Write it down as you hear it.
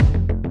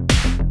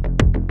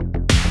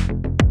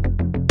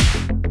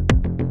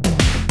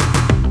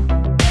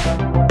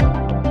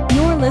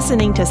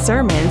listening to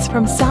sermons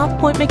from South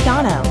Point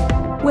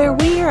McDonough, where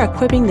we are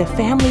equipping the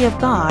family of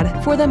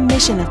God for the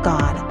mission of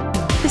God,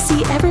 to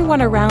see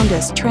everyone around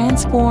us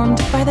transformed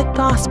by the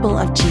gospel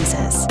of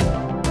Jesus.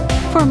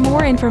 For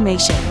more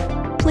information,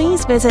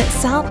 please visit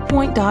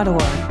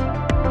southpoint.org.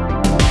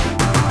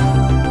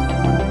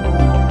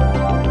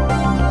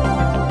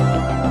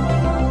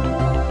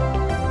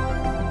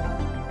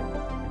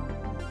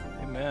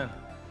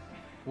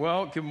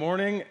 Well, good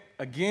morning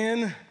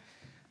again.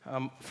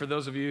 For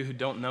those of you who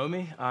don't know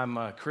me, I'm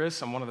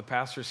Chris. I'm one of the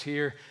pastors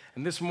here.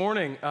 And this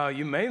morning,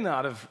 you may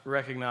not have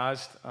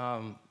recognized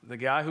the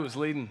guy who was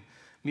leading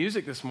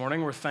music this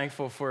morning. We're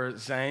thankful for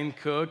Zane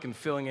Cook and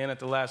filling in at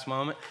the last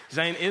moment.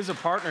 Zane is a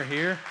partner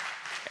here,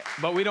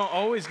 but we don't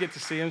always get to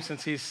see him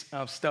since he's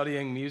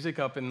studying music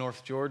up in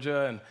North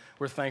Georgia, and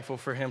we're thankful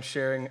for him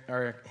sharing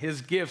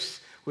his gifts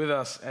with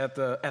us at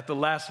the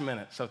last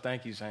minute. So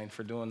thank you, Zane,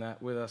 for doing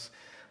that with us.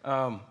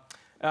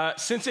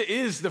 Since it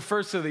is the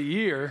first of the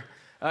year,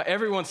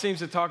 everyone seems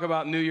to talk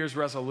about New Year's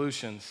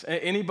resolutions.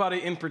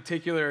 Anybody in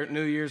particular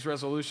New Year's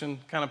resolution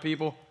kind of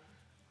people?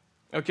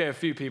 Okay, a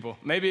few people.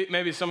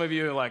 Maybe some of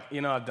you are like,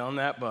 I've done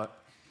that, but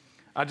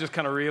I just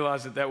kind of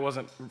realized that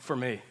wasn't for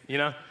me,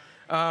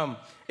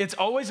 It's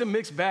always a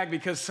mixed bag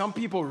because some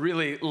people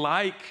really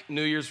like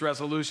New Year's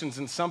resolutions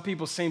and some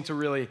people seem to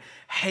really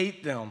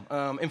hate them.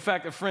 In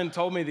fact, a friend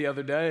told me the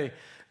other day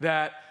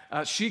that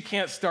she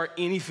can't start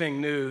anything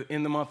new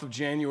in the month of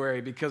January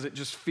because it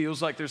just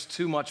feels like there's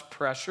too much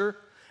pressure.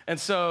 And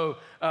so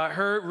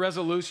her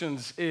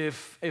resolutions,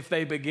 if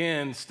they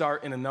begin,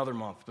 start in another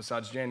month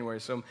besides January.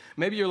 So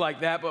maybe you're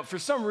like that, but for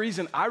some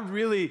reason, I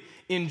really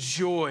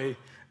enjoy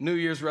New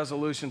Year's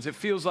resolutions. It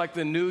feels like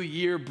the new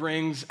year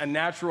brings a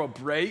natural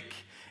break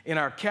in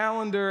our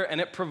calendar, and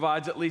it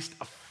provides at least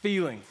a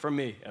feeling, for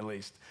me at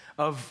least,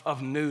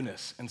 of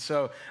newness. And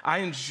so I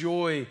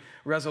enjoy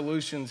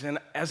resolutions. And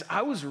as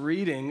I was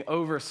reading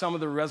over some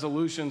of the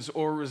resolutions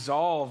or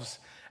resolves,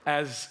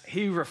 as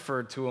he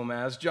referred to them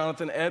as,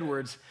 Jonathan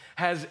Edwards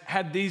has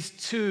had these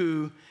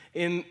two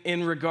in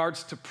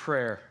regards to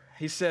prayer.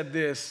 He said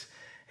this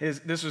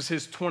was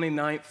his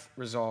 29th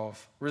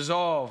resolve.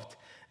 Resolved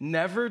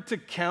never to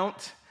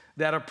count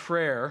that a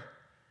prayer,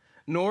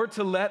 nor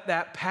to let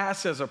that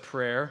pass as a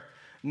prayer,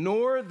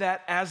 nor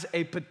that as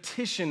a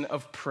petition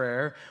of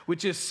prayer,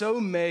 which is so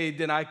made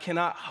that I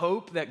cannot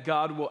hope that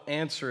God will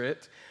answer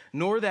it,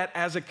 nor that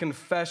as a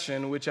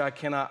confession, which I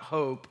cannot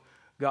hope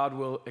God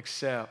will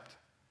accept.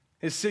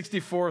 His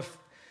 64th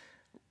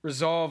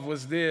resolve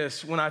was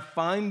this: when I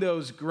find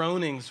those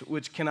groanings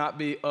which cannot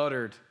be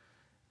uttered,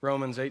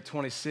 Romans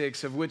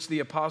 8:26, of which the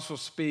apostle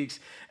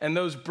speaks, and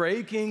those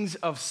breakings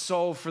of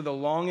soul for the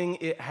longing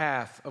it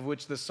hath, of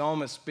which the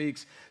psalmist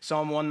speaks,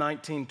 Psalm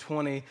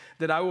 119:20,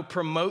 that I will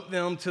promote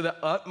them to the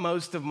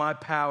utmost of my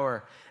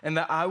power, and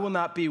that I will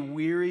not be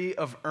weary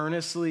of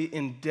earnestly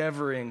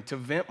endeavoring to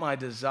vent my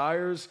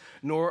desires,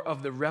 nor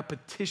of the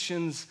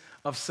repetitions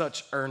of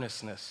such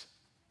earnestness.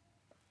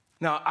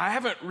 Now, I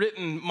haven't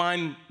written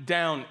mine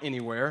down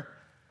anywhere,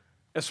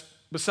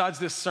 besides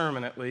this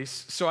sermon at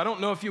least, so I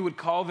don't know if you would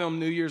call them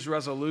New Year's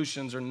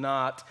resolutions or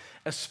not,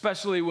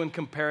 especially when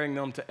comparing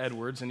them to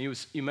Edwards. And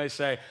you may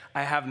say,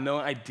 I have no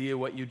idea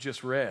what you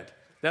just read.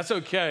 That's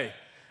okay.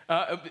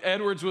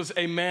 Edwards was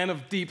a man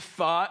of deep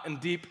thought and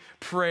deep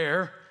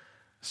prayer,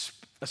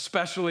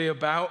 especially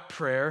about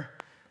prayer.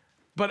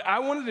 But I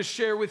wanted to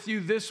share with you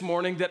this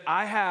morning that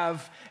I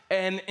have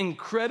an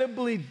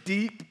incredibly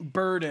deep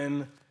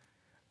burden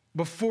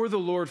before the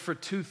Lord for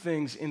two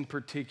things in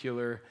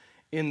particular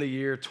in the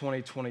year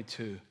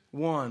 2022.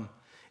 One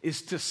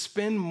is to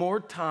spend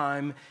more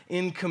time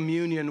in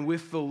communion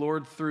with the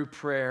Lord through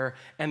prayer,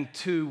 and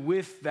two,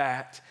 with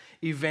that,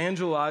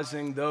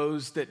 evangelizing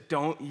those that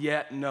don't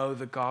yet know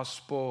the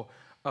gospel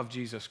of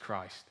Jesus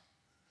Christ.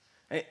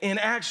 In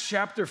Acts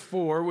chapter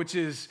 4, which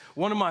is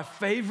one of my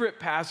favorite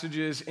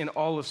passages in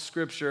all of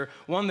Scripture,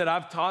 one that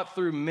I've taught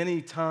through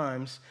many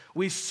times,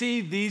 we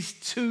see these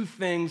two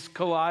things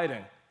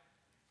colliding: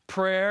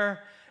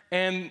 prayer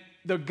and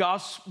the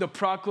gospel, the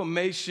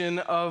proclamation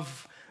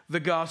of the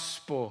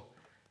gospel.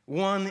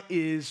 One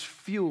is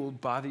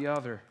fueled by the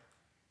other.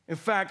 In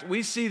fact,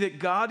 we see that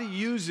God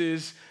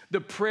uses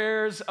the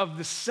prayers of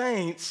the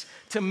saints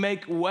to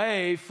make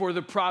way for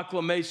the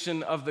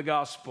proclamation of the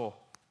gospel.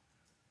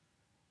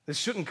 This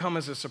shouldn't come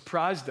as a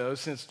surprise, though,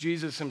 since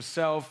Jesus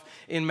himself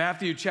in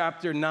Matthew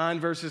chapter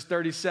 9, verses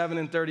 37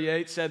 and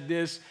 38 said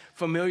this,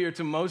 familiar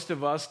to most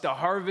of us: the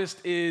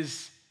harvest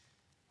is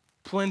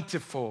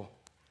plentiful,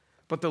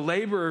 but the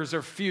laborers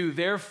are few.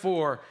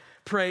 Therefore,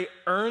 pray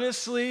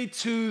earnestly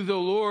to the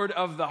Lord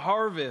of the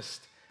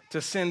harvest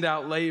to send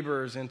out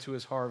laborers into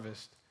his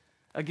harvest.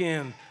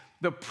 Again,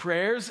 the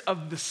prayers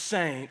of the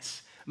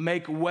saints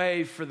make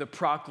way for the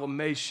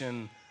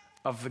proclamation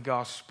of the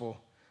gospel.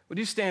 Would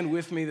you stand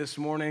with me this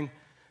morning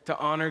to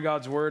honor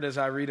God's word as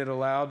I read it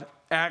aloud?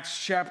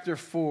 Acts chapter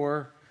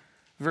 4,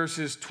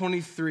 verses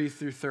 23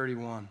 through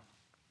 31.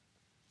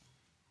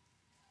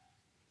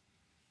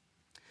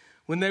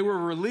 When they were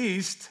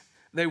released,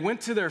 they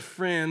went to their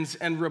friends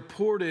and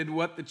reported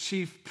what the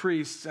chief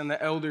priests and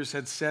the elders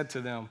had said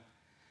to them.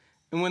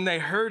 And when they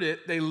heard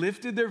it, they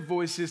lifted their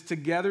voices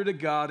together to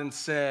God and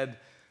said,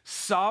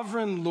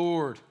 "Sovereign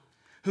Lord,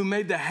 who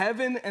made the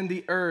heaven and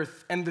the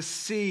earth and the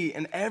sea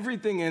and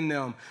everything in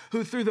them,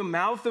 who through the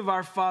mouth of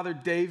our father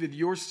David,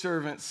 your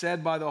servant,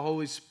 said by the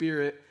Holy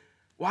Spirit,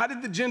 why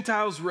did the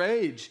Gentiles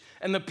rage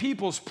and the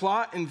peoples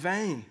plot in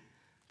vain?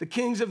 The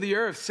kings of the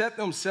earth set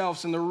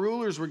themselves, and the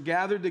rulers were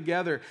gathered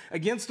together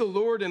against the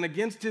Lord and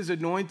against his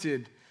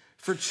anointed.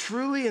 For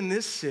truly in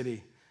this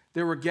city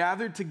they were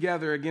gathered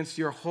together against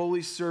your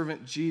holy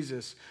servant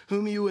Jesus,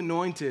 whom you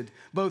anointed,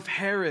 both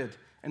Herod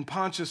and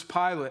Pontius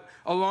Pilate,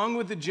 along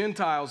with the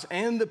Gentiles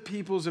and the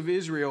peoples of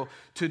Israel,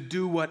 to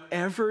do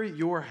whatever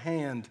your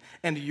hand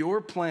and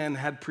your plan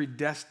had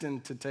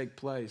predestined to take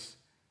place.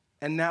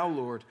 And now,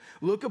 Lord,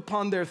 look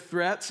upon their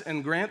threats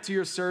and grant to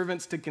your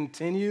servants to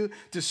continue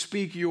to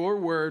speak your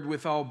word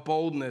with all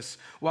boldness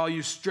while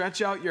you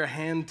stretch out your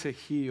hand to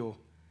heal.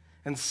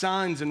 And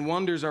signs and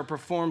wonders are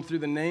performed through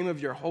the name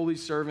of your holy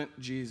servant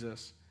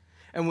Jesus."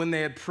 And when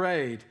they had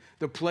prayed,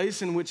 the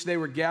place in which they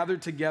were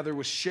gathered together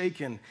was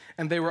shaken,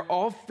 and they were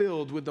all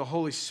filled with the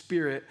Holy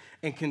Spirit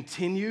and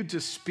continued to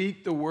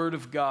speak the word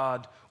of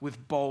God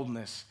with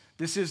boldness.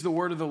 This is the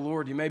word of the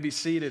Lord. You may be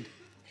seated.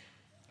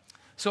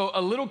 So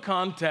a little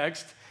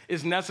context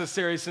is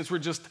necessary since we're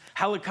just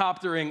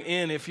helicoptering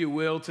in, if you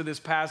will, to this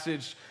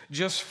passage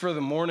just for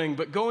the morning.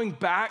 But going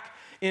back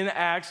in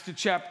Acts to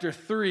chapter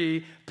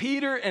 3,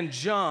 Peter and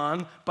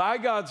John, by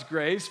God's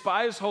grace,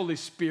 by his Holy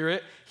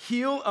Spirit,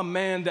 heal a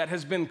man that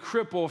has been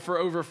crippled for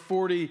over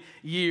 40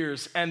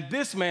 years. And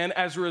this man,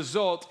 as a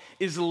result,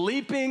 is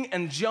leaping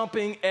and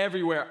jumping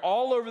everywhere,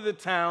 all over the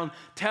town,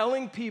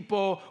 telling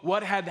people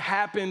what had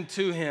happened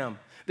to him.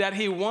 That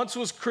he once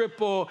was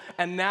crippled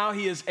and now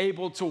he is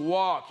able to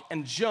walk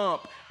and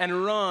jump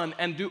and run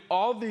and do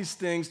all these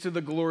things to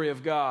the glory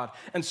of God.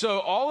 And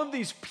so all of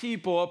these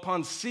people,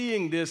 upon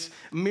seeing this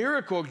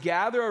miracle,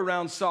 gather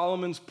around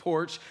Solomon's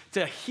porch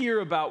to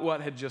hear about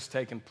what had just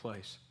taken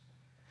place.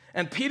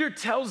 And Peter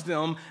tells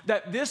them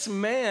that this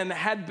man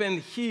had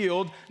been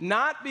healed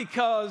not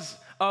because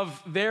of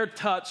their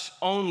touch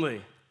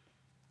only,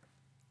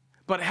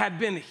 but had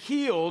been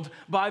healed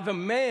by the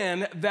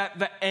man that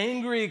the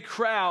angry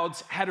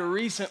crowds had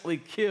recently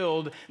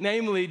killed,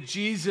 namely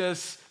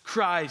Jesus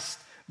Christ,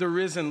 the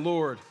risen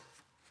Lord.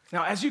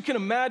 Now, as you can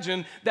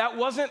imagine, that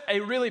wasn't a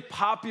really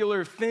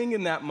popular thing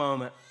in that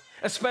moment,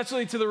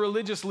 especially to the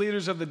religious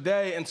leaders of the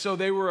day, and so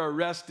they were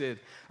arrested.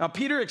 Now,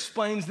 Peter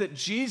explains that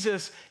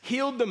Jesus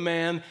healed the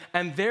man,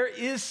 and there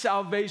is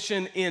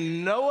salvation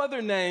in no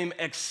other name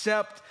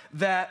except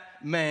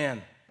that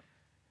man.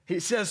 He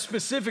says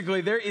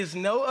specifically, there is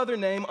no other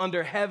name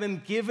under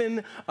heaven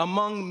given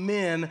among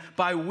men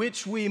by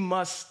which we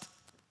must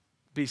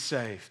be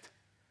saved.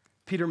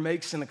 Peter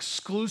makes an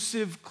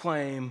exclusive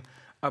claim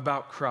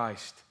about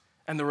Christ.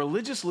 And the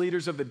religious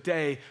leaders of the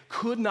day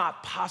could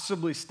not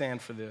possibly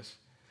stand for this.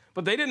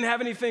 But they didn't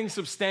have anything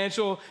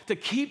substantial to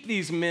keep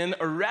these men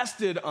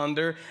arrested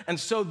under, and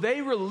so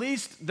they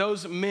released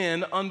those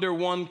men under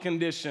one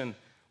condition.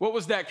 What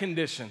was that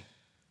condition?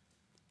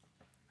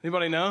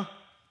 Anybody know?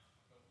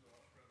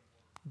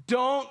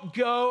 Don't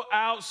go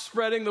out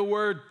spreading the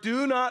word.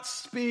 Do not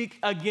speak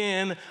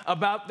again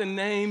about the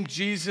name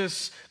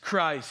Jesus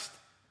Christ.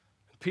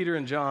 Peter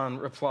and John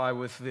reply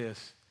with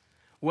this: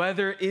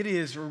 whether it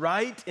is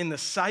right in the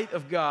sight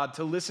of God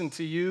to listen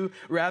to you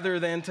rather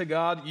than to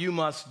God, you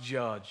must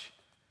judge.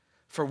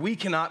 For we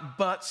cannot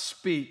but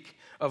speak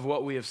of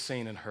what we have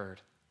seen and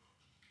heard.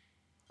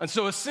 And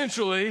so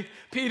essentially,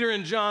 Peter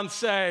and John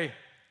say,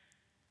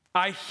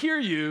 I hear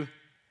you,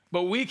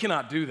 but we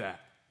cannot do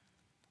that.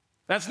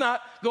 That's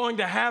not going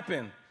to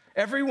happen.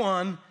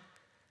 Everyone,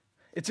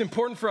 it's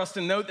important for us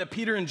to note that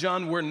Peter and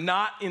John were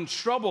not in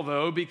trouble,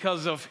 though,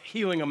 because of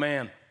healing a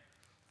man.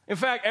 In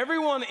fact,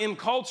 everyone in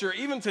culture,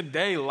 even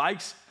today,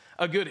 likes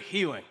a good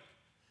healing,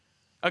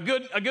 a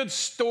good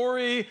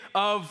story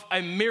of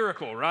a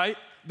miracle, right?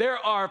 There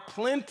are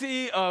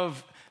plenty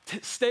of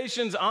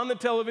stations on the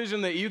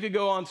television that you could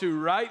go onto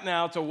right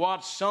now to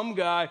watch some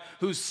guy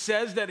who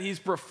says that he's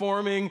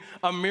performing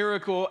a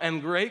miracle,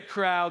 and great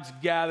crowds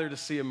gather to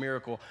see a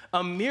miracle.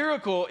 A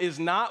miracle is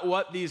not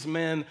what these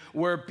men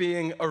were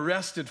being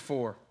arrested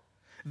for.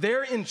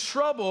 They're in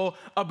trouble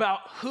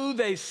about who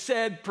they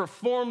said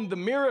performed the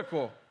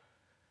miracle.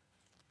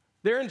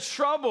 They're in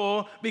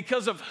trouble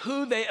because of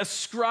who they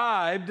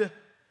ascribed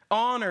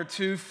honor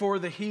to for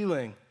the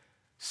healing.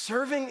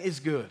 Serving is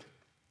good.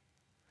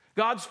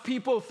 God's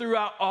people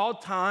throughout all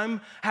time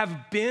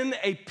have been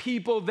a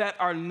people that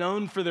are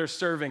known for their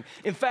serving.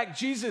 In fact,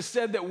 Jesus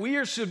said that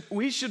we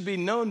should be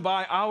known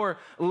by our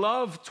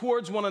love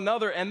towards one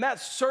another, and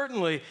that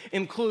certainly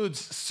includes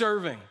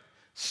serving.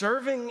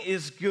 Serving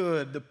is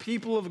good. The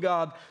people of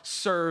God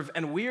serve,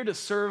 and we are to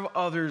serve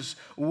others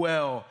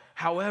well.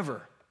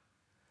 However,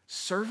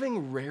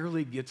 serving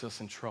rarely gets us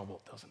in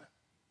trouble, doesn't it?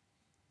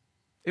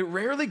 It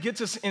rarely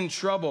gets us in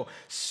trouble.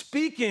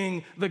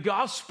 Speaking the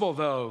gospel,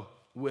 though,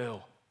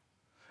 will.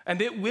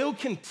 And it will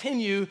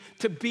continue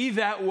to be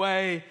that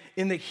way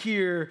in the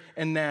here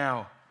and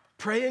now.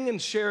 Praying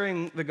and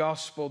sharing the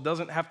gospel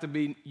doesn't have to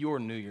be your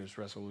New Year's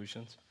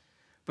resolutions,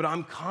 but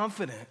I'm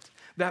confident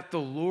that the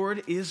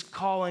Lord is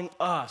calling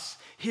us,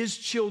 his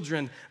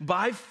children,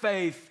 by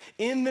faith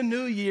in the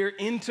new year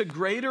into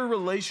greater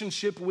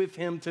relationship with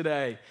him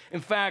today.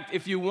 In fact,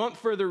 if you want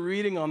further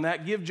reading on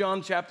that, give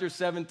John chapter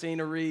 17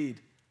 a read.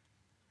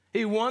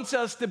 He wants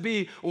us to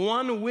be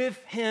one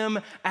with him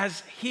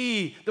as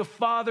he, the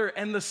Father,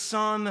 and the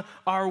Son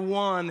are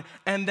one,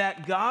 and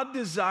that God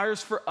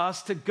desires for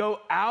us to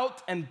go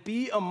out and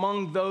be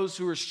among those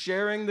who are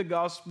sharing the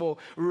gospel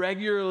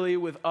regularly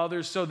with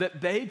others so that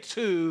they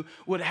too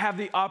would have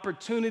the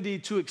opportunity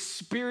to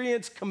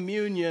experience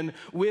communion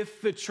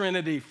with the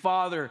Trinity,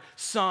 Father,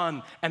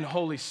 Son, and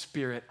Holy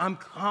Spirit. I'm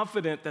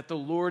confident that the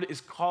Lord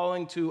is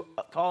calling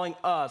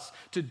us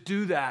to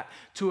do that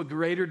to a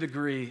greater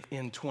degree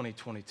in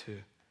 2022.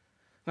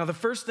 Now, the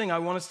first thing I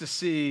want us to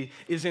see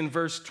is in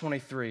verse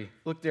 23.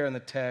 Look there in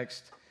the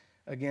text,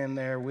 again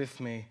there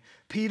with me.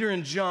 Peter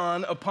and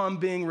John, upon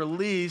being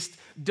released,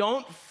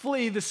 don't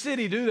flee the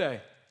city, do they?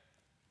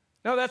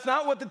 No, that's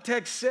not what the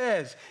text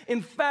says.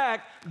 In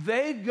fact,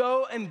 they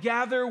go and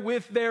gather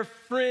with their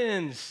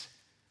friends,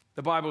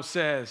 the Bible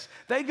says.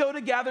 They go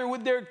to gather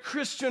with their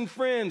Christian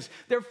friends,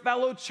 their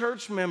fellow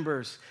church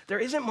members. There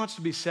isn't much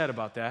to be said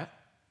about that.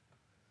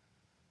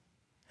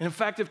 And in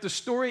fact, if the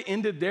story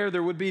ended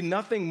there would be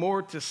nothing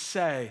more to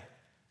say.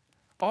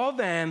 All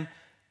then,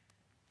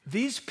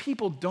 these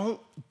people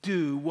don't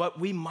do what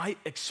we might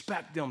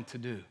expect them to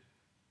do.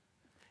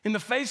 In the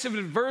face of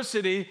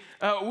adversity,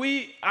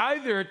 we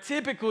either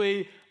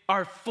typically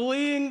are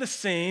fleeing the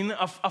scene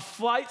of a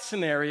flight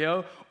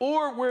scenario,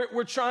 or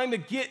we're trying to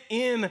get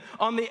in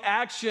on the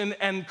action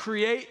and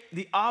create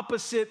the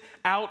opposite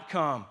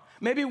outcome.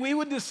 Maybe we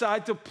would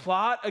decide to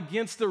plot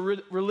against the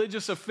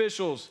religious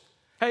officials.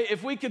 Hey,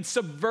 if we could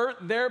subvert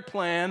their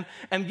plan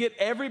and get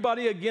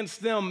everybody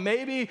against them,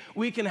 maybe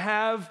we can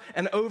have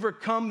and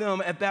overcome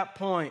them at that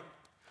point.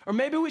 Or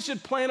maybe we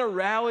should plan a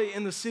rally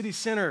in the city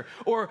center.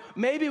 Or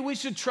maybe we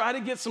should try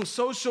to get some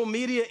social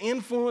media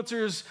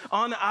influencers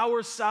on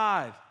our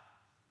side,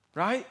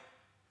 right?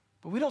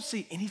 But we don't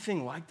see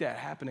anything like that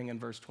happening in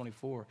verse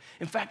 24.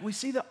 In fact, we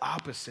see the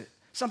opposite,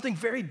 something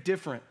very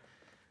different.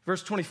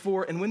 Verse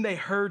 24, and when they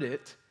heard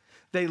it,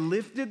 they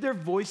lifted their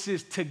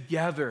voices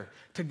together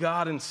to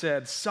God and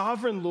said,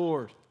 Sovereign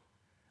Lord,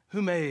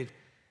 who made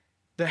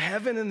the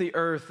heaven and the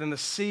earth and the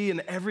sea and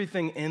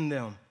everything in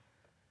them.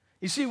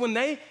 You see, when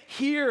they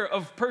hear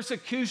of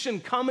persecution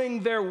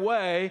coming their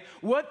way,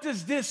 what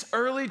does this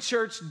early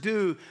church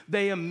do?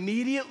 They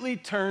immediately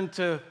turn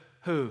to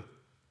who?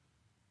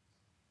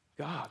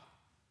 God.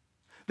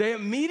 They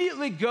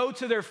immediately go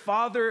to their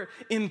Father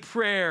in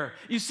prayer.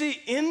 You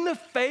see, in the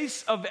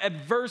face of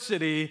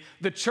adversity,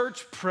 the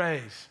church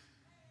prays.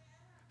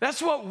 That's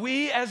what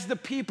we as the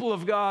people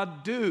of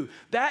God do.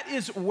 That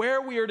is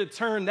where we are to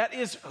turn. That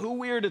is who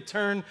we are to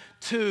turn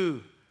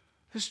to.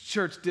 This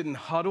church didn't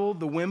huddle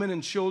the women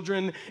and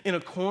children in a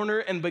corner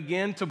and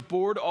begin to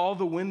board all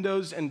the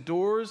windows and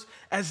doors.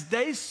 As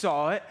they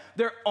saw it,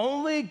 their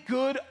only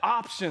good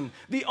option,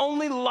 the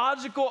only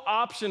logical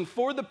option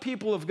for the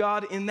people of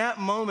God in that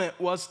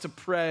moment was to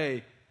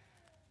pray.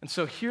 And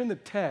so here in the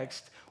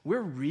text,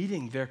 we're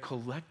reading their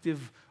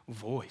collective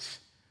voice.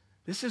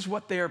 This is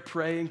what they are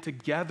praying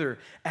together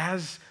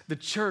as the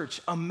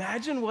church.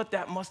 Imagine what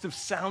that must have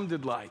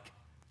sounded like.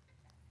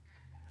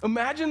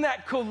 Imagine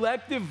that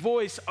collective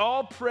voice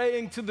all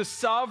praying to the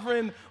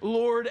sovereign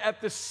Lord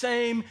at the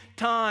same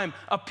time.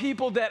 A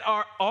people that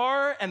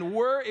are and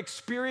were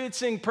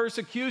experiencing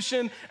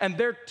persecution, and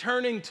they're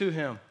turning to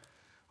him.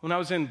 When I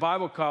was in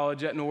Bible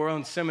college at New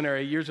Orleans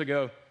Seminary years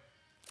ago,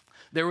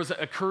 there was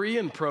a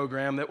Korean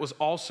program that was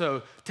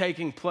also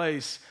taking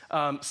place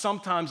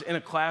sometimes in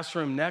a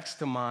classroom next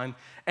to mine.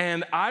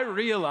 And I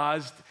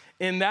realized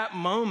in that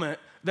moment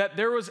that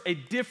there was a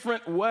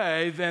different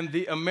way than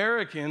the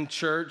American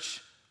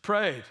church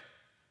prayed.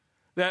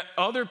 That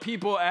other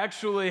people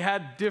actually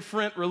had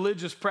different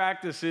religious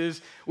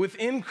practices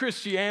within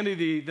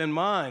Christianity than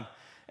mine.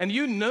 And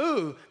you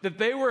knew that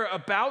they were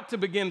about to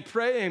begin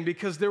praying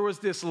because there was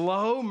this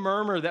low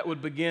murmur that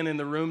would begin in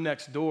the room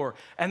next door.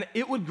 And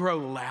it would grow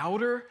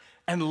louder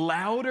and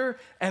louder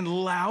and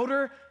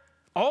louder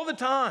all the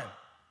time.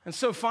 And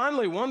so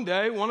finally, one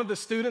day, one of the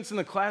students in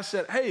the class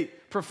said, "Hey,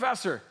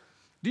 professor,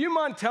 do you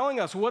mind telling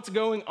us what's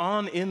going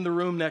on in the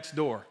room next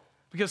door?"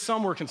 Because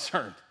some were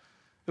concerned.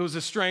 It was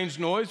a strange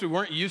noise. We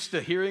weren't used to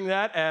hearing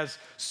that as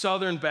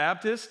Southern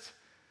Baptists.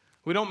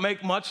 We don't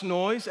make much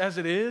noise as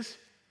it is.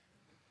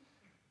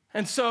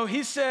 And so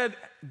he said,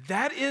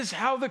 that is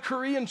how the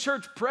Korean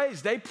church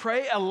prays. They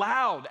pray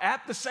aloud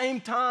at the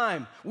same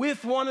time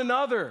with one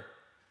another.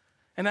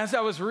 And as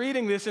I was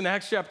reading this in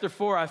Acts chapter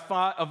 4, I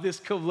thought of this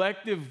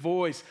collective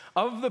voice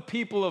of the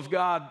people of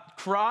God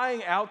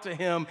crying out to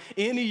him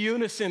in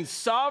unison,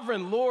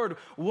 Sovereign Lord,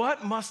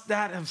 what must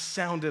that have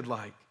sounded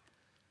like?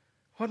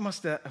 What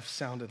must that have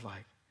sounded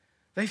like?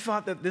 They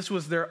thought that this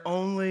was their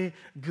only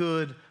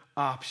good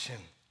option.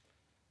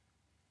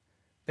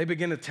 They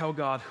begin to tell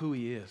God who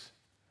he is.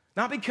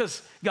 Not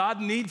because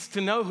God needs to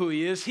know who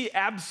he is. He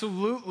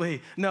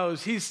absolutely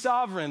knows. He's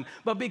sovereign.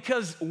 But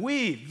because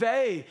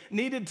they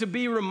needed to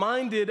be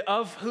reminded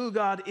of who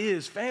God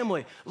is.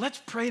 Family,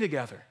 let's pray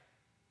together.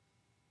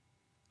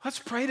 Let's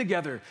pray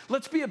together.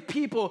 Let's be a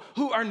people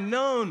who are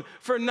known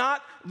for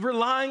not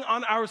relying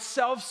on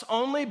ourselves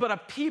only, but a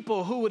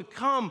people who would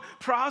come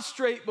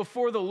prostrate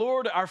before the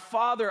Lord, our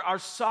Father, our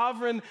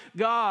sovereign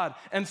God,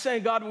 and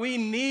saying, God, we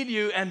need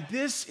you, and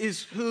this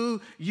is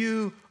who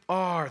you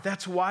are.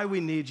 That's why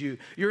we need you.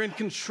 You're in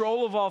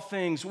control of all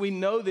things. We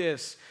know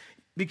this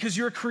because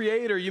you're a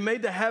creator. You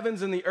made the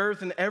heavens and the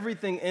earth and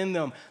everything in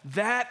them.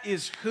 That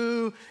is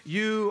who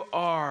you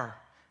are.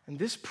 And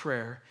this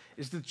prayer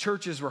is the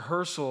church's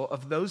rehearsal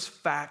of those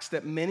facts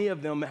that many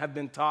of them have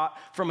been taught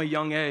from a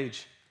young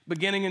age.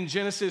 Beginning in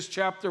Genesis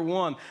chapter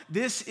 1,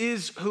 this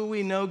is who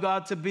we know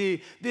God to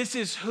be. This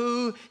is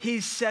who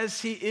he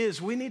says he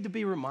is. We need to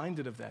be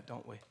reminded of that,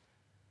 don't we?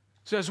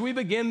 So as we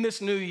begin this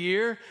new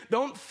year,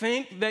 don't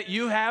think that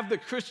you have the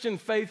Christian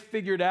faith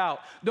figured out.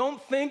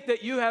 Don't think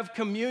that you have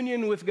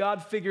communion with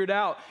God figured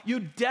out.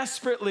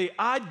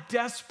 I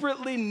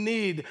desperately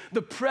need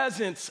the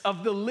presence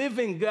of the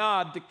living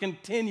God to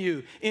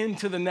continue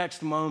into the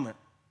next moment.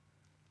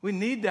 We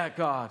need that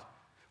God.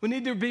 We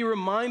need to be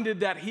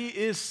reminded that he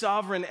is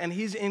sovereign and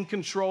he's in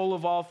control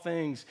of all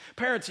things.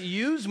 Parents,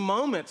 use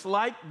moments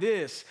like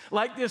this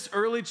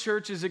early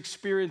church is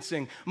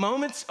experiencing,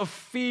 moments of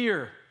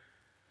fear,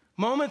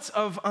 moments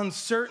of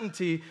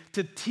uncertainty,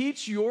 to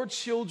teach your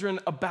children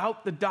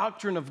about the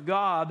doctrine of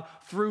God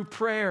through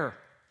prayer.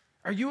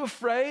 Are you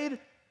afraid?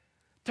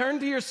 Turn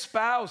to your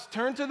spouse,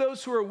 turn to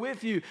those who are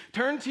with you,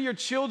 turn to your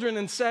children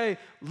and say,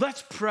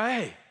 let's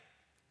pray.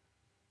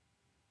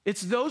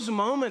 It's those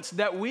moments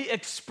that we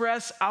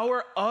express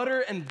our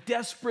utter and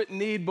desperate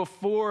need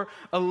before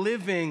a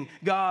living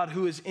God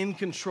who is in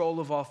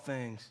control of all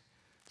things.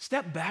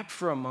 Step back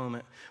for a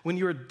moment when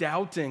you're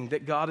doubting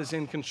that God is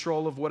in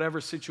control of whatever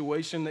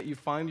situation that you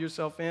find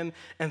yourself in,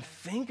 and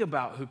think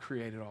about who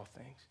created all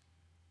things.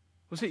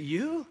 Was it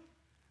you?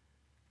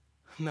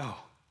 No.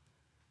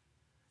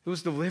 It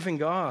was the living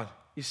God.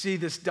 You see,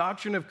 this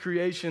doctrine of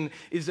creation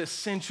is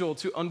essential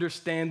to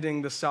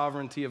understanding the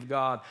sovereignty of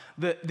God.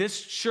 This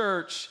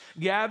church,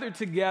 gathered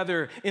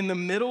together in the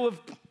middle of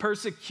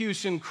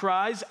persecution,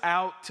 cries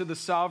out to the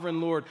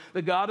sovereign Lord,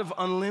 the God of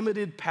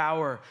unlimited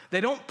power.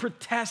 They don't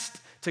protest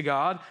to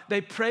God.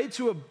 They pray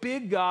to a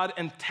big God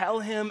and tell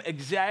him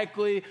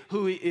exactly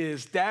who he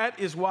is. That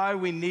is why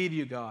we need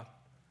you, God.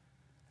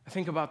 I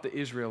think about the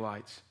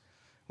Israelites.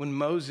 When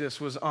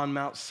Moses was on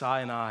Mount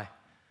Sinai,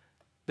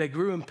 they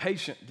grew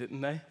impatient,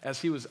 didn't they?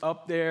 As he was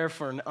up there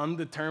for an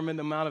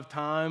undetermined amount of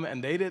time,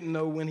 and they didn't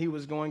know when he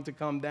was going to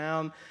come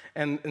down.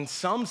 And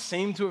some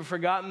seem to have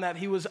forgotten that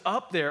he was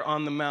up there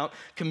on the mount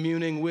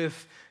communing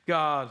with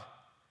God.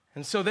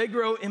 And so they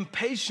grow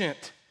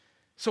impatient.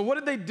 So what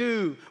did they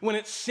do when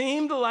it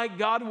seemed like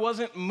God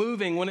wasn't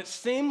moving, when it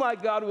seemed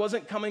like God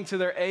wasn't coming to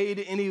their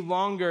aid any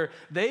longer?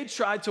 They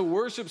tried to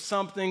worship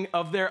something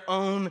of their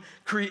own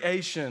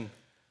creation.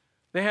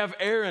 They have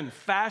Aaron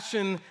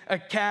fashion a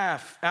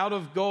calf out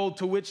of gold,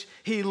 to which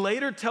he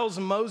later tells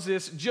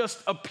Moses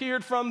just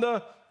appeared from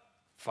the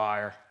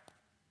fire.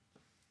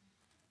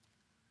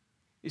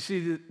 You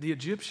see,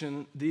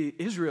 the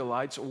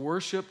Israelites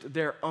worshiped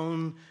their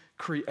own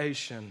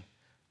creation.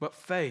 But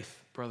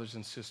faith, brothers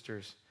and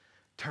sisters,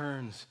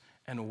 turns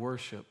and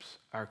worships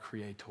our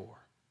Creator.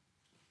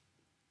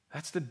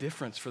 That's the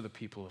difference for the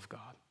people of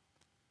God.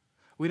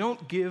 We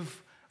don't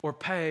give or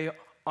pay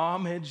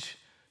homage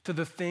to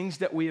the things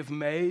that we have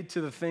made,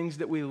 to the things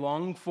that we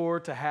long for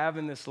to have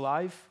in this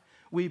life.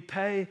 We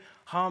pay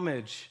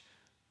homage.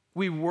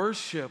 We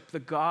worship the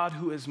God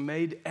who has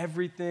made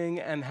everything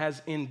and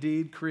has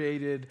indeed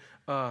created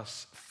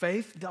us.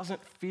 Faith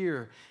doesn't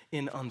fear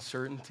in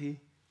uncertainty.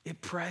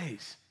 It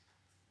prays.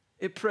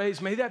 It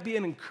prays. May that be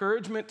an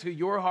encouragement to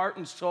your heart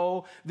and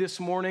soul this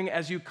morning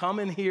as you come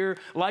in here,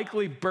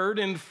 likely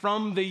burdened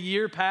from the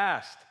year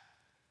past,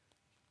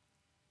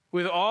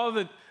 with all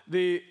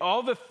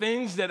the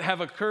things that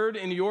have occurred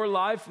in your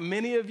life.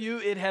 Many of you,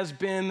 it has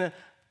been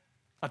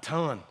a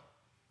ton.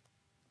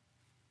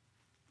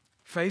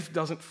 Faith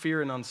doesn't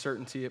fear in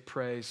uncertainty, it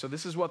prays. So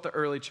this is what the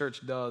early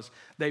church does.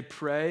 They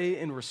pray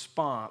in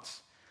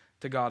response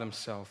to God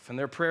himself. And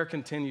their prayer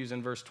continues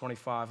in verse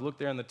 25. Look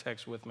there in the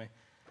text with me.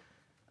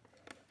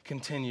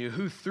 Continue.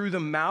 Who through the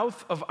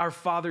mouth of our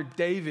father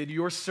David,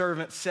 your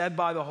servant, said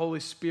by the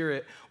Holy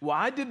Spirit,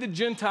 why did the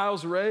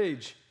Gentiles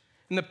rage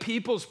and the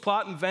peoples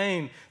plot in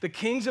vain? The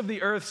kings of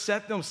the earth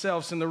set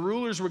themselves, and the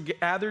rulers were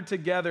gathered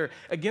together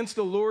against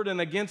the Lord and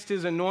against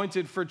his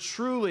anointed. For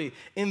truly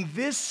in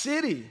this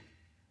city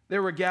they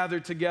were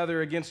gathered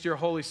together against your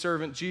holy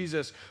servant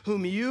Jesus,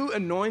 whom you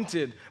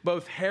anointed,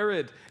 both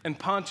Herod and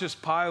Pontius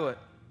Pilate,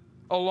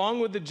 along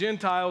with the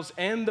Gentiles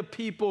and the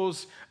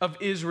peoples of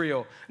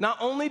Israel. Not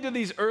only do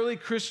these early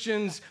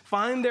Christians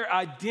find their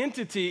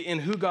identity in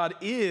who God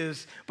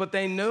is, but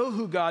they know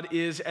who God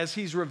is as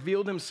he's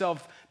revealed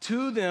himself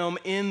to them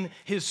in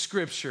his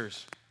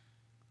scriptures.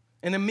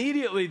 And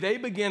immediately they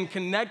begin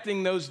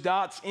connecting those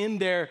dots in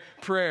their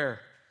prayer.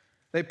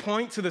 They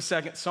point to the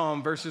second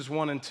Psalm, verses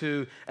 1 and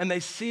 2, and they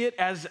see it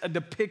as a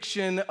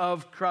depiction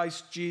of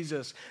Christ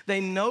Jesus.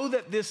 They know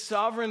that this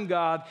sovereign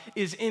God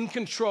is in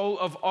control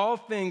of all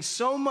things,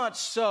 so much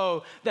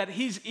so that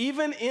he's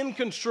even in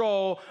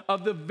control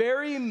of the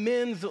very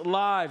men's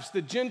lives,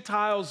 the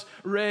Gentiles'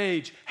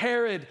 rage,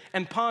 Herod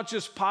and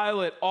Pontius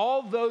Pilate,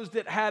 all those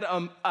that had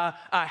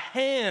a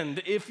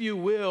hand, if you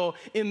will,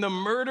 in the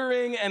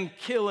murdering and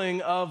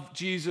killing of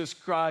Jesus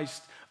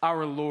Christ,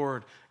 our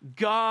Lord.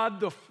 God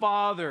the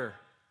Father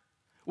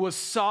was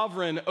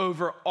sovereign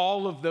over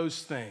all of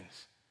those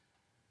things.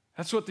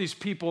 That's what these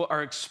people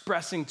are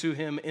expressing to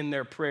him in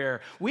their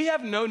prayer. We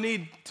have no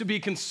need to be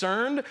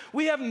concerned.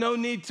 We have no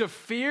need to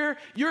fear.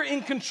 You're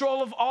in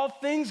control of all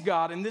things,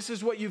 God, and this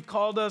is what you've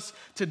called us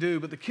to do.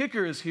 But the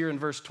kicker is here in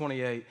verse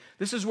 28.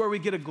 This is where we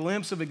get a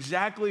glimpse of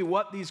exactly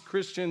what these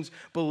Christians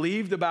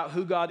believed about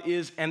who God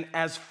is and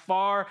as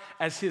far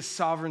as his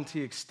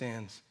sovereignty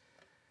extends.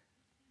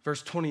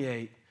 Verse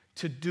 28.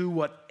 To do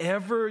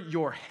whatever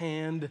your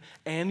hand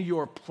and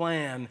your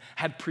plan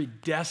had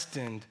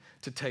predestined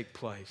to take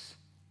place.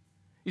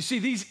 You see,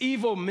 these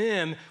evil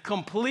men,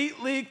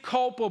 completely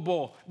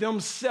culpable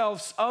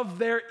themselves of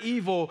their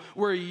evil,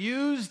 were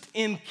used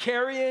in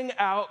carrying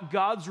out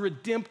God's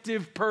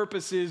redemptive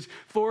purposes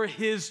for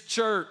his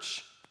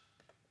church.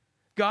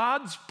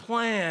 God's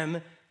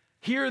plan,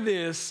 hear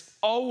this,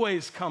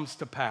 always comes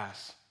to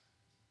pass.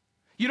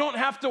 You don't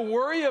have to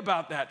worry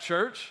about that,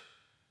 church.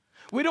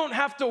 We don't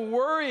have to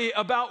worry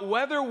about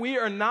whether we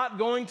are not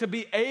going to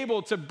be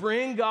able to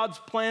bring God's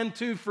plan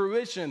to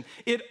fruition.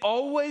 It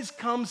always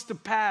comes to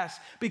pass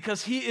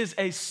because he is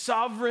a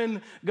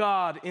sovereign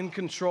God in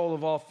control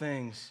of all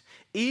things.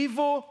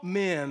 Evil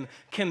men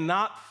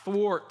cannot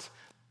thwart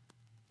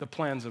the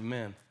plans of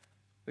men,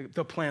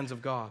 the plans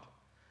of God.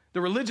 The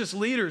religious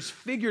leaders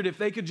figured if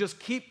they could just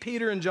keep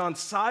Peter and John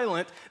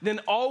silent, then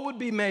all would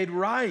be made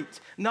right.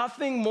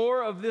 Nothing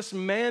more of this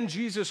man,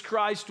 Jesus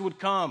Christ, would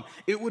come.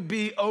 It would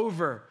be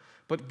over.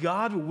 But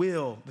God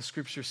will, the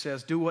scripture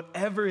says, do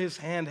whatever his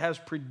hand has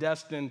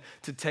predestined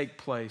to take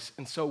place.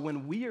 And so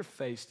when we are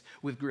faced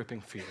with gripping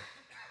fear,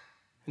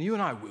 and you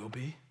and I will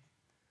be,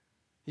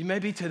 you may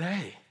be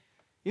today,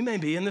 you may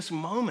be in this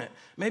moment.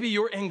 Maybe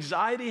your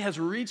anxiety has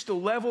reached a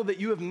level that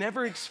you have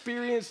never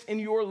experienced in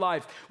your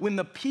life. When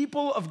the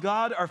people of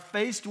God are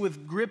faced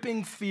with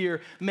gripping fear,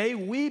 may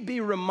we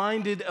be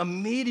reminded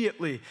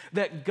immediately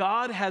that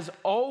God has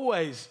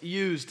always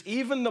used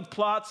even the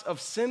plots of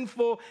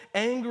sinful,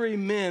 angry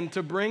men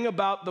to bring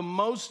about the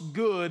most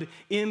good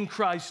in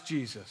Christ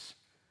Jesus.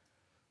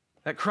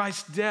 That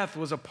Christ's death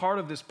was a part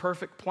of this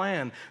perfect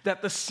plan,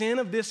 that the sin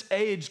of this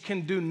age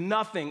can do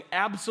nothing,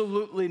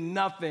 absolutely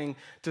nothing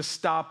to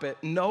stop it.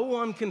 No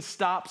one can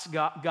stop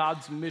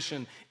God's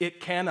mission.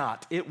 It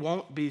cannot. It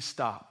won't be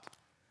stopped.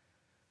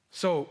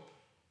 So,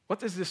 what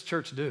does this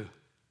church do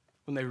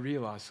when they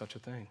realize such a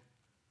thing?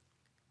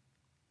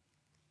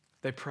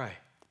 They pray.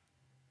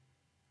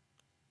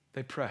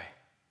 They pray.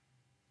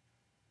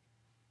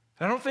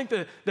 I don't think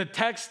the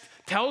text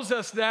tells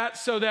us that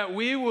so that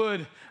we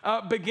would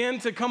begin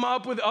to come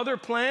up with other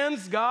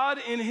plans. God,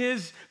 in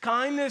his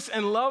kindness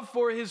and love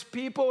for his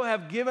people,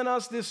 have given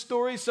us this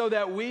story so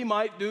that we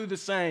might do the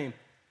same,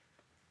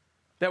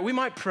 that we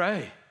might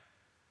pray.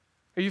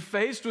 Are you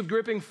faced with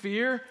gripping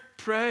fear?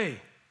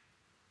 Pray.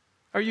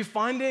 Are you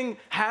finding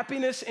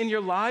happiness in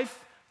your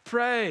life?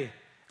 Pray.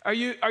 Are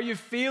you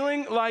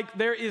feeling like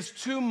there is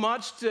too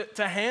much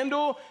to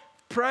handle?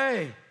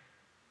 Pray.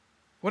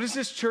 What does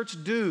this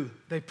church do?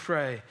 They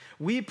pray.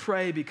 We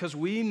pray because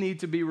we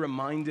need to be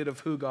reminded of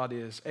who God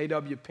is.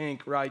 A.W.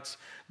 Pink writes,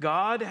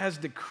 God has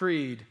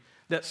decreed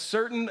that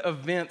certain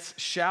events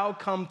shall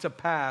come to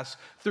pass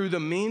through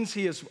the means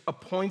he has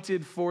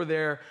appointed for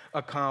their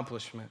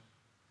accomplishment.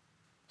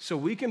 So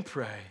we can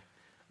pray,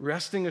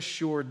 resting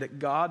assured that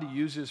God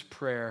uses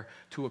prayer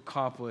to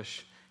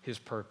accomplish his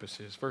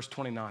purposes. Verse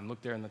 29,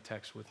 look there in the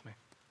text with me.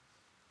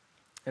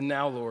 And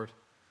now, Lord,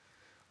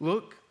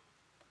 look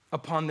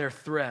upon their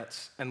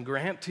threats and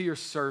grant to your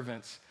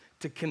servants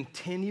to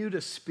continue to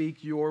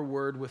speak your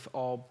word with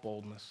all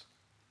boldness.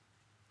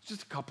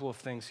 Just a couple of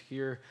things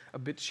here, a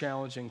bit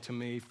challenging to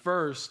me.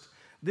 First,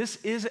 this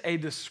is a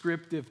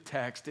descriptive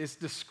text. It's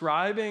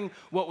describing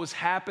what was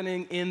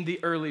happening in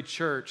the early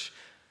church.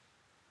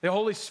 The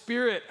Holy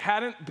Spirit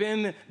hadn't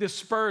been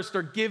dispersed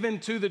or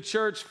given to the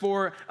church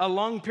for a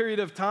long period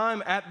of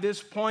time at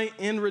this point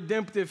in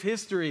redemptive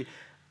history.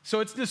 So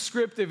it's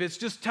descriptive. It's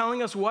just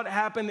telling us what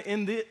happened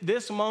in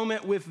this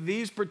moment with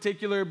these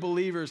particular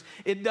believers.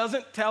 It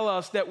doesn't tell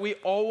us that we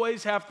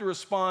always have to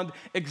respond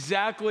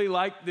exactly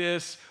like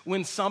this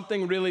when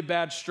something really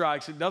bad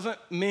strikes. It doesn't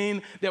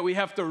mean that we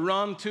have to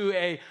run to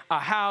a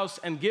house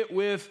and get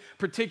with a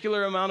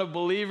particular amount of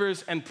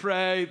believers and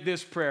pray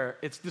this prayer.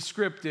 It's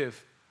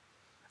descriptive.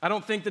 I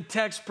don't think the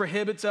text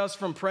prohibits us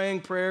from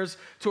praying prayers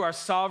to our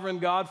sovereign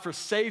God for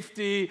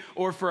safety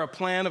or for a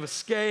plan of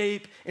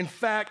escape. In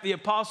fact, the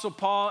Apostle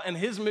Paul and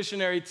his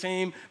missionary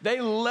team, they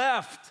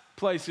left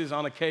places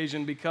on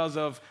occasion because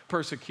of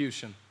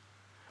persecution.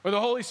 Or the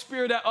Holy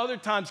Spirit at other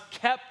times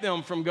kept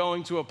them from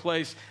going to a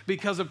place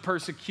because of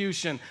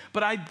persecution.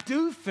 But I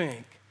do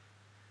think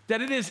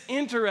that it is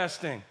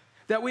interesting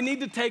that we need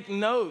to take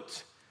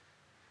note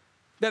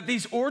that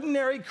these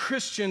ordinary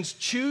Christians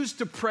choose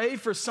to pray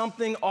for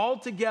something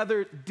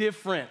altogether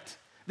different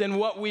than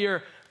what we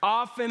are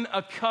often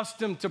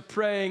accustomed to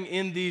praying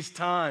in these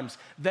times.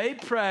 They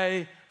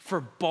pray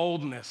for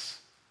boldness.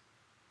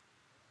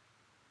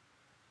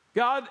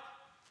 God,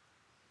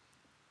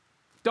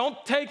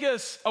 don't take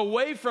us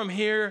away from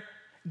here.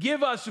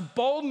 Give us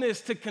boldness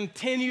to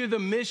continue the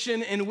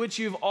mission in which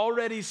you've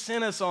already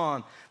sent us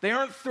on. They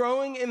aren't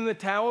throwing in the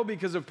towel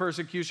because of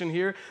persecution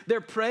here.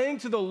 They're praying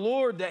to the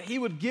Lord that he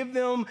would give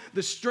them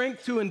the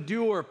strength to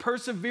endure,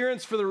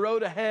 perseverance for the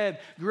road ahead,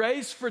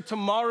 grace for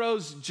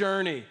tomorrow's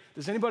journey.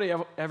 Does anybody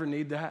ever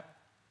need that?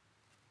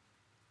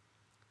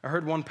 I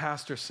heard one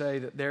pastor say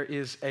that there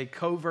is a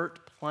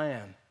covert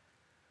plan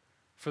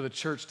for the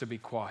church to be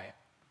quiet.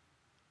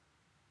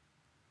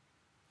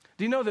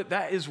 Do you know that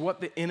that is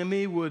what the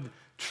enemy would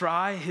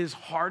try his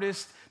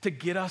hardest to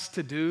get us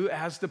to do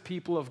as the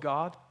people of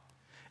God?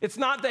 It's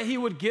not that he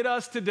would get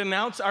us to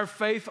denounce our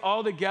faith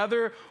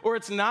altogether, or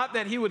it's not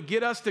that he would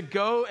get us to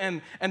go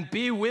and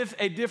be with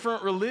a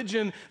different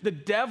religion. The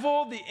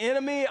devil, the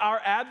enemy,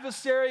 our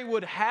adversary,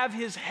 would have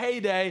his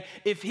heyday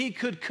if he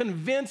could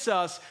convince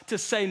us to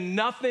say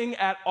nothing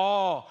at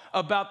all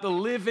about the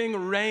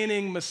living,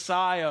 reigning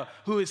Messiah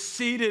who is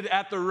seated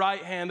at the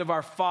right hand of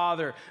our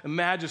Father, in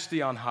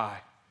majesty on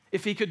high.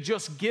 If he could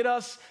just get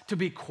us to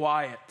be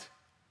quiet.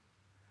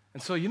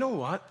 And so you know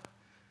what?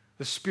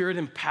 The Spirit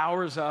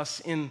empowers us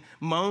in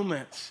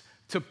moments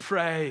to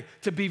pray,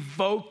 to be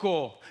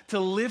vocal, to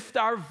lift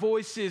our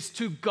voices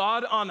to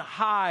God on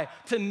high,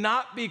 to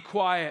not be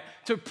quiet,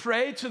 to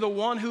pray to the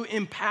one who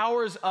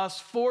empowers us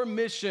for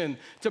mission,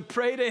 to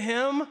pray to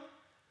him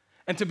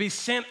and to be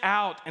sent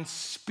out and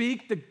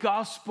speak the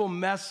gospel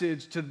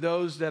message to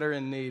those that are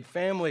in need.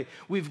 Family,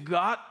 we've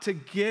got to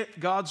get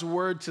God's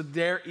word to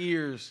their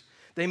ears.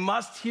 They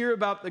must hear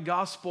about the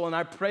gospel, and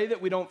I pray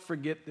that we don't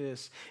forget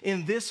this.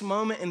 In this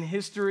moment in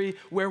history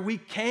where we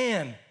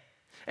can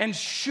and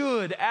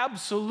should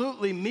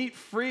absolutely meet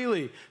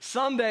freely,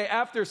 Sunday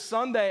after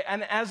Sunday,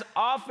 and as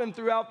often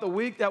throughout the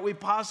week that we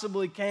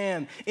possibly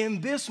can, in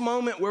this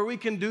moment where we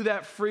can do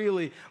that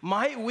freely,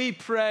 might we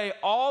pray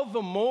all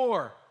the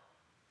more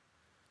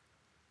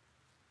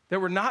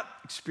that we're not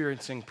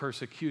experiencing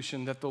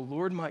persecution, that the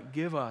Lord might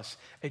give us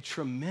a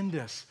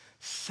tremendous,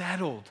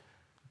 settled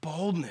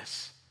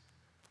boldness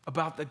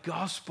about the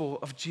gospel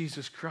of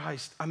Jesus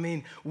Christ. I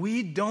mean,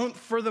 we don't,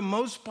 for the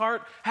most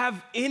part,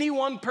 have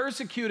anyone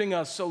persecuting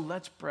us, so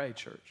let's pray,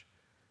 church.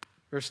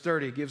 Verse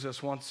 30 gives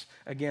us once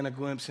again a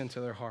glimpse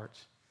into their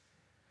hearts.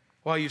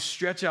 While you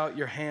stretch out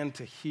your hand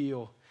to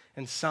heal,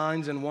 and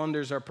signs and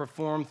wonders are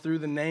performed through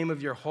the name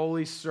of your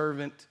holy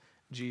servant,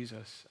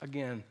 Jesus.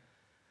 Again,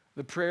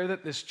 the prayer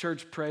that this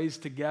church prays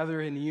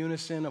together in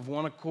unison of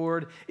one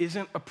accord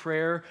isn't a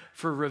prayer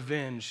for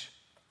revenge.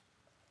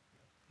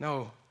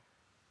 No.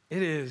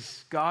 It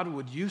is, God,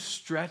 would you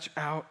stretch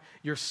out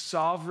your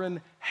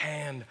sovereign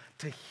hand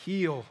to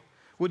heal?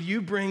 Would you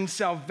bring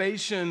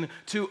salvation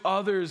to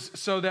others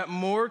so that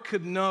more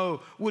could know?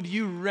 Would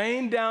you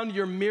rain down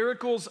your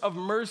miracles of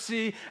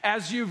mercy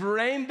as you've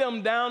rained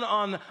them down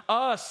on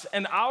us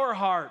and our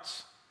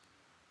hearts?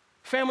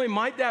 Family,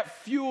 might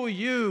that fuel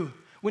you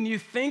when you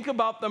think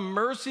about the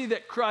mercy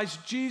that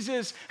Christ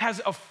Jesus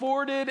has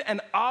afforded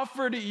and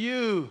offered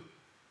you?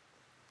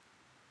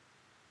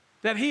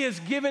 That he has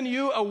given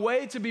you a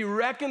way to be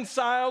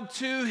reconciled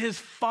to his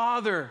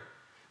Father,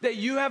 that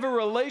you have a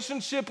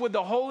relationship with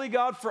the Holy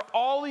God for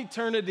all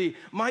eternity.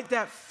 Might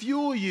that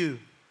fuel you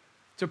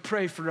to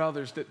pray for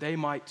others that they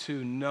might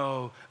too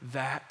know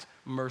that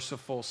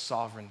merciful,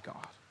 sovereign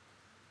God.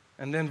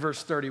 And then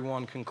verse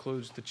 31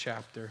 concludes the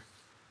chapter.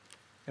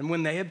 And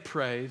when they had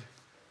prayed,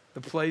 the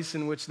place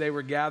in which they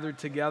were gathered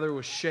together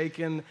was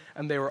shaken,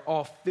 and they were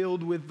all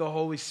filled with the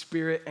Holy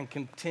Spirit and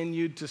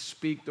continued to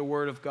speak the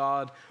word of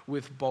God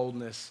with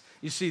boldness.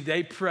 You see,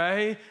 they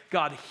pray.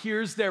 God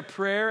hears their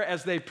prayer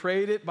as they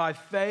prayed it by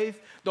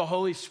faith. The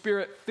Holy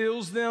Spirit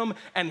fills them,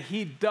 and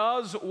he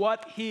does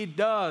what he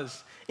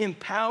does,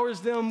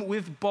 empowers them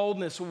with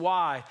boldness.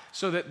 Why?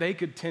 So that they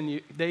could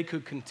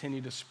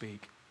continue to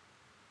speak.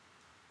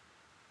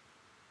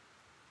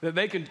 That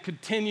they could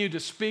continue to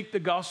speak the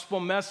gospel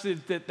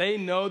message that they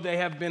know they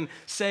have been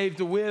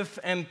saved with.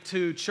 And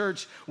to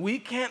church, we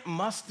can't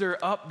muster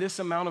up this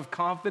amount of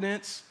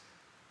confidence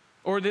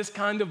or this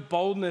kind of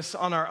boldness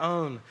on our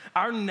own.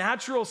 Our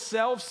natural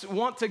selves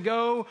want to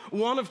go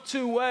one of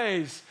two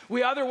ways.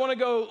 We either want to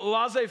go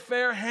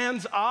laissez-faire,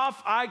 hands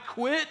off, I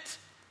quit,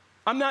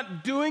 I'm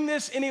not doing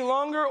this any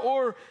longer,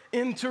 or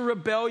into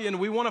rebellion.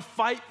 We want to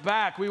fight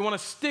back. We want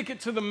to stick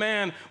it to the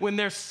man when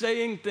they're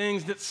saying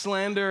things that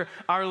slander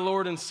our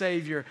Lord and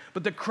Savior.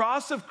 But the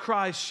cross of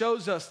Christ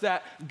shows us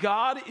that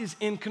God is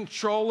in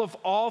control of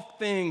all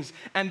things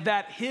and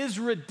that his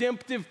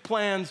redemptive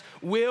plans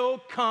will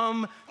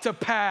come to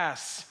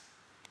pass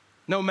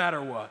no matter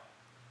what.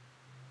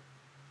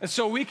 And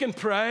so we can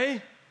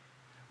pray.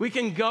 We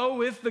can go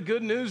with the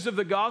good news of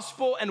the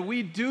gospel, and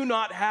we do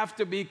not have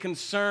to be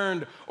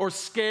concerned or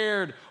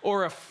scared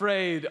or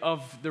afraid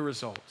of the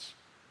results.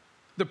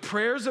 The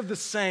prayers of the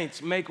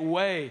saints make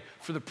way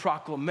for the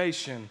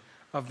proclamation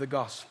of the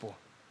gospel.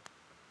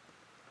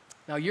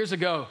 Now, years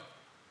ago,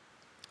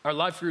 our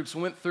life groups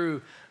went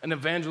through an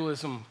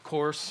evangelism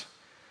course,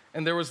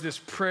 and there was this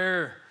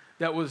prayer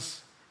that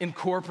was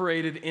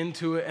incorporated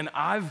into it, and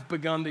I've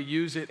begun to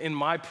use it in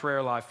my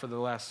prayer life for the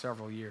last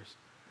several years.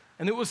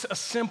 And it was a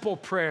simple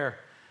prayer,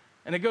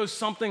 and it goes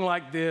something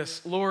like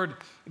this: Lord,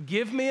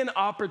 give me an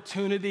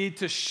opportunity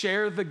to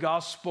share the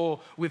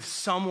gospel with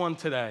someone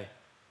today,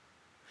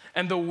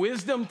 and the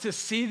wisdom to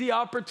see the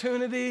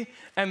opportunity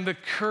and the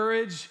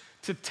courage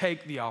to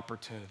take the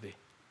opportunity.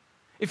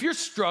 If you're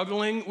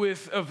struggling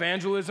with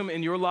evangelism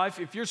in your life,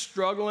 if you're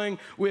struggling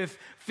with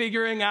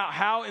figuring out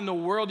how in the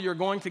world you're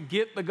going to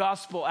get the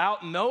gospel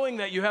out, knowing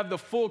that you have the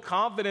full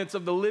confidence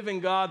of the living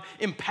God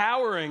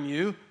empowering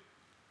you,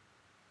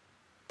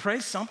 pray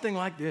something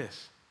like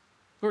this: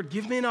 Lord,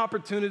 give me an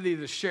opportunity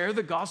to share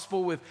the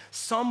gospel with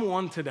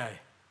someone today.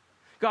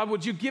 God,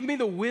 would you give me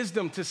the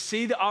wisdom to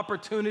see the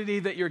opportunity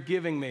that you're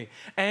giving me?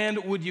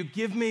 And would you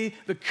give me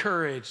the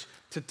courage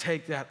to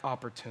take that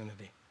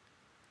opportunity?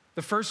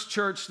 The first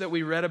church that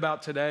we read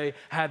about today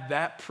had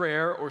that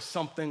prayer or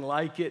something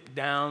like it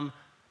down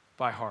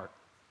by heart.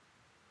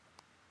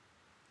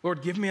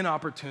 Lord, give me an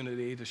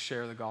opportunity to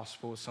share the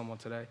gospel with someone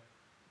today.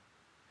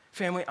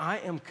 Family, I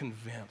am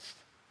convinced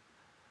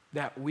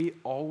that we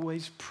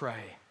always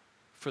pray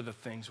for the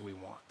things we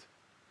want.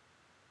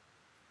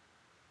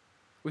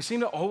 We seem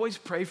to always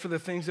pray for the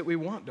things that we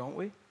want, don't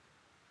we?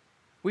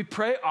 We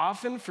pray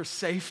often for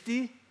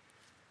safety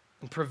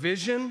and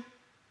provision,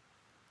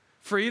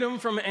 freedom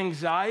from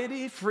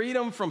anxiety,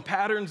 freedom from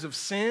patterns of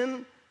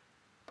sin,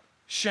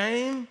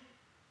 shame.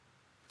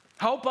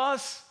 Help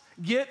us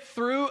get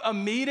through a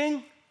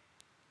meeting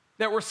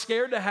that we're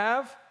scared to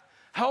have.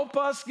 Help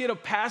us get a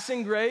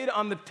passing grade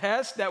on the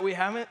test that we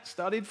haven't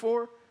studied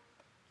for.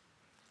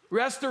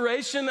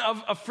 Restoration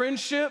of a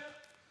friendship.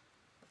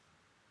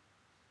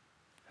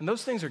 And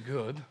those things are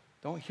good.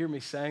 Don't hear me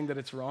saying that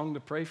it's wrong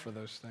to pray for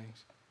those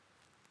things.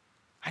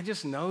 I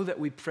just know that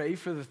we pray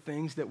for the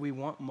things that we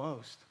want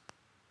most.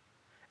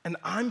 And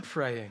I'm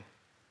praying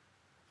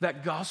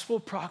that gospel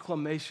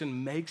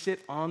proclamation makes it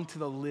onto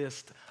the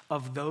list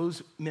of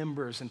those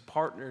members and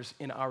partners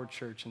in our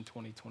church in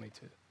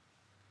 2022.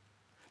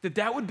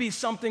 That would be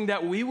something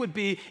that we would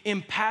be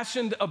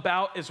impassioned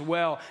about as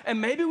well. And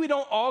maybe we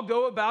don't all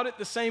go about it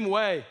the same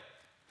way.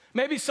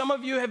 Maybe some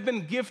of you have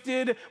been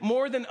gifted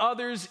more than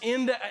others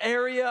in the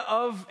area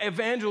of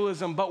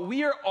evangelism, but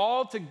we are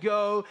all to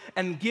go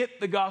and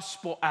get the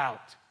gospel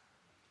out.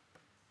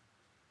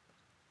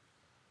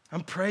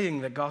 I'm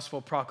praying that gospel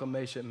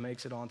proclamation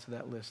makes it onto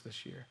that list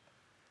this year.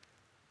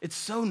 It's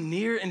so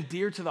near and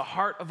dear to the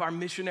heart of our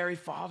missionary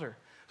Father,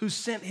 who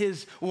sent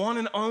his one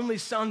and only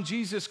Son,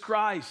 Jesus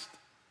Christ,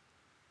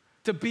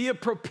 to be a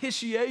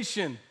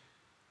propitiation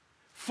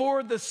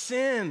for the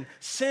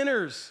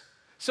sinners,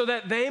 so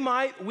that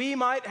we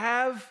might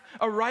have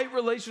a right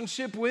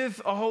relationship with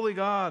a holy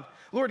God.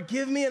 Lord,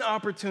 give me an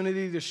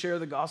opportunity to share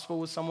the gospel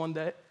with someone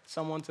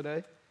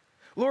today.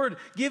 Lord,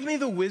 give me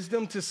the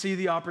wisdom to see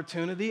the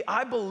opportunity.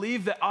 I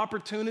believe that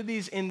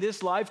opportunities in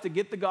this life to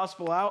get the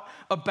gospel out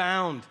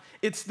abound.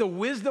 It's the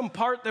wisdom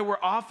part that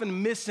we're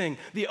often missing,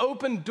 the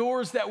open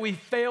doors that we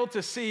fail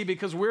to see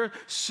because we're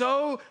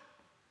so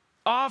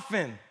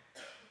often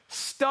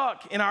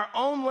stuck in our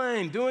own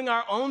lane, doing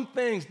our own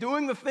things,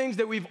 doing the things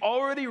that we've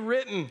already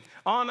written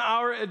on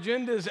our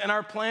agendas and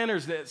our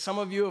planners that some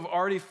of you have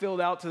already filled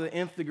out to the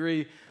nth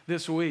degree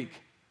this week.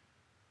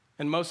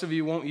 And most of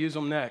you won't use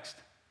them next.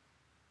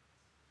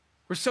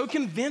 We're so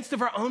convinced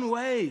of our own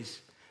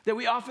ways that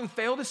we often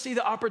fail to see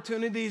the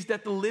opportunities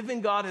that the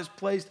living God has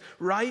placed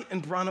right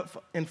in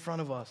front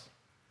of us.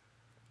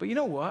 But you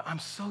know what? I'm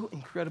so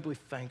incredibly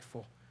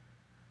thankful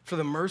for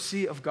the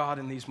mercy of God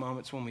in these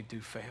moments when we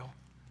do fail,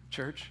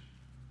 church.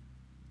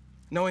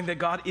 Knowing that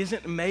God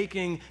isn't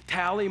making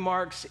tally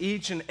marks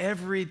each and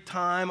every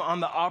time on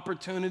the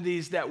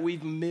opportunities that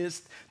we've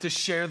missed to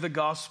share the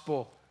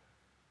gospel.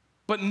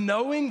 But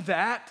knowing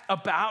that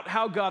about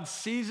how God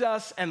sees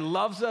us and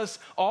loves us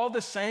all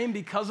the same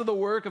because of the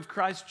work of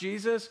Christ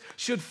Jesus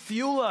should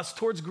fuel us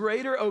towards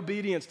greater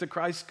obedience to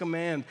Christ's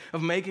command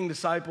of making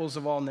disciples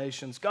of all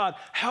nations. God,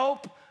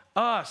 help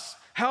us.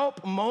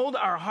 Help mold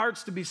our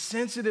hearts to be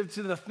sensitive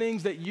to the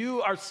things that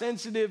you are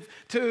sensitive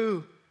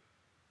to.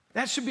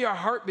 That should be our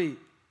heartbeat.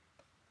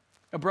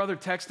 A brother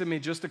texted me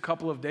just a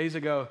couple of days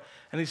ago,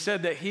 and he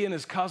said that he and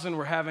his cousin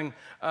were having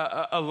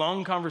a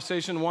long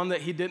conversation, one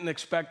that he didn't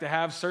expect to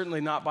have,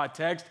 certainly not by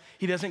text.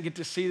 He doesn't get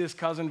to see this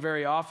cousin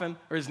very often,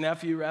 or his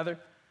nephew, rather.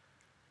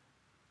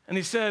 And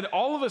he said,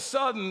 all of a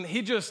sudden,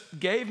 he just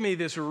gave me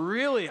this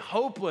really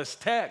hopeless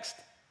text.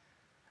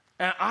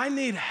 And I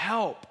need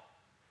help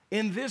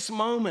in this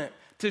moment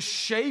to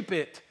shape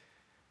it,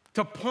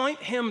 to point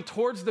him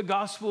towards the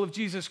gospel of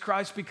Jesus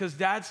Christ, because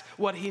that's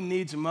what he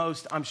needs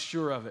most, I'm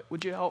sure of it.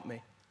 Would you help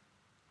me?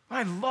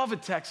 I love a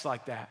text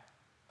like that.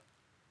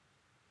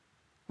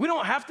 We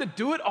don't have to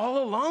do it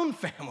all alone,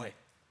 family.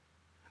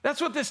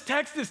 That's what this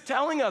text is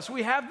telling us.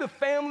 We have the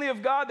family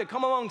of God to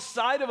come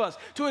alongside of us,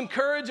 to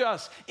encourage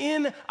us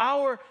in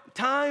our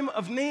time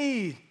of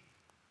need.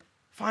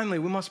 Finally,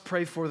 we must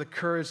pray for the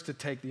courage to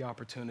take the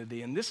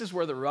opportunity. And this is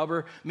where the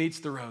rubber meets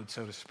the road,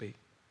 so to speak.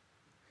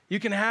 You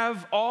can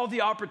have all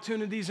the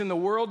opportunities in the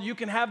world. You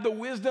can have the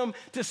wisdom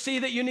to see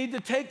that you need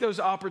to take those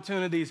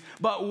opportunities.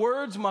 But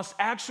words must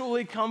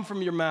actually come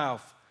from your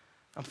mouth.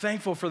 I'm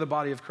thankful for the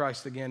body of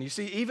Christ again. You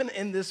see, even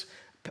in this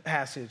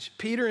passage,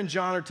 Peter and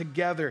John are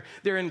together.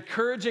 They're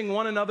encouraging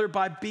one another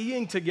by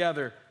being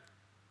together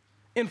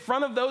in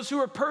front of those who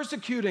are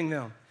persecuting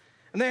them.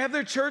 And they have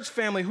their church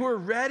family who are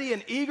ready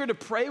and eager to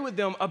pray with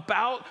them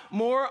about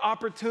more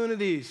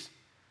opportunities.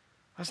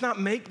 Let's not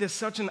make this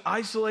such an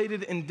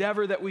isolated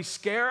endeavor that we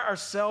scare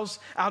ourselves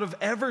out of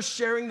ever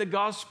sharing the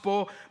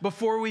gospel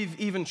before we've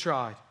even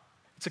tried.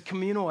 It's a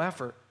communal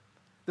effort.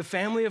 The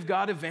family of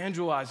God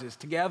evangelizes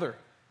together.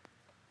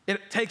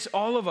 It takes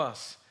all of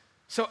us.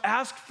 So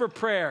ask for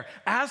prayer,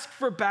 ask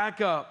for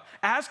backup,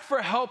 ask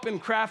for help in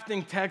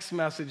crafting text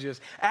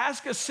messages.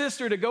 Ask a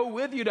sister to go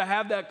with you to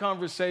have that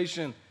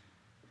conversation.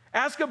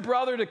 Ask a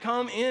brother to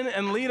come in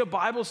and lead a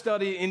Bible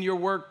study in your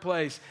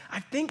workplace. I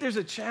think there's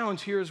a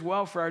challenge here as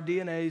well for our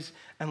DNAs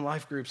and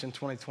life groups in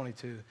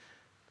 2022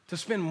 to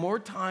spend more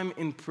time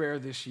in prayer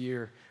this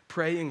year,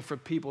 praying for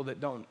people that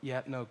don't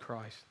yet know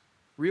Christ.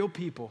 Real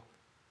people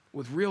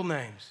with real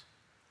names,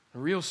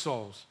 real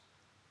souls.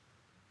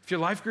 If your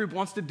life group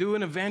wants to do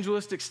an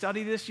evangelistic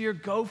study this year,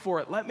 go for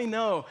it. Let me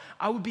know.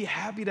 I would be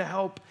happy to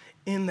help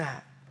in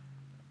that.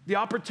 The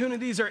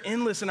opportunities are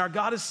endless and our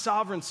God is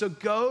sovereign. So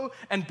go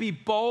and be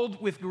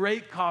bold with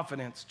great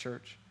confidence,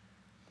 church.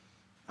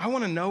 I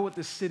want to know what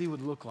this city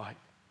would look like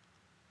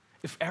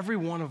if every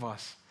one of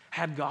us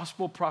had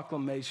gospel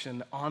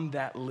proclamation on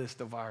that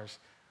list of ours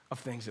of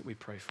things that we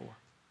pray for.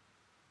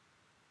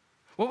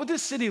 What would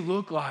this city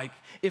look like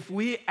if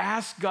we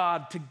asked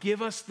God to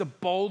give us the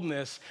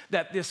boldness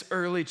that this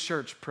early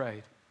church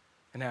prayed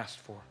and asked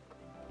for?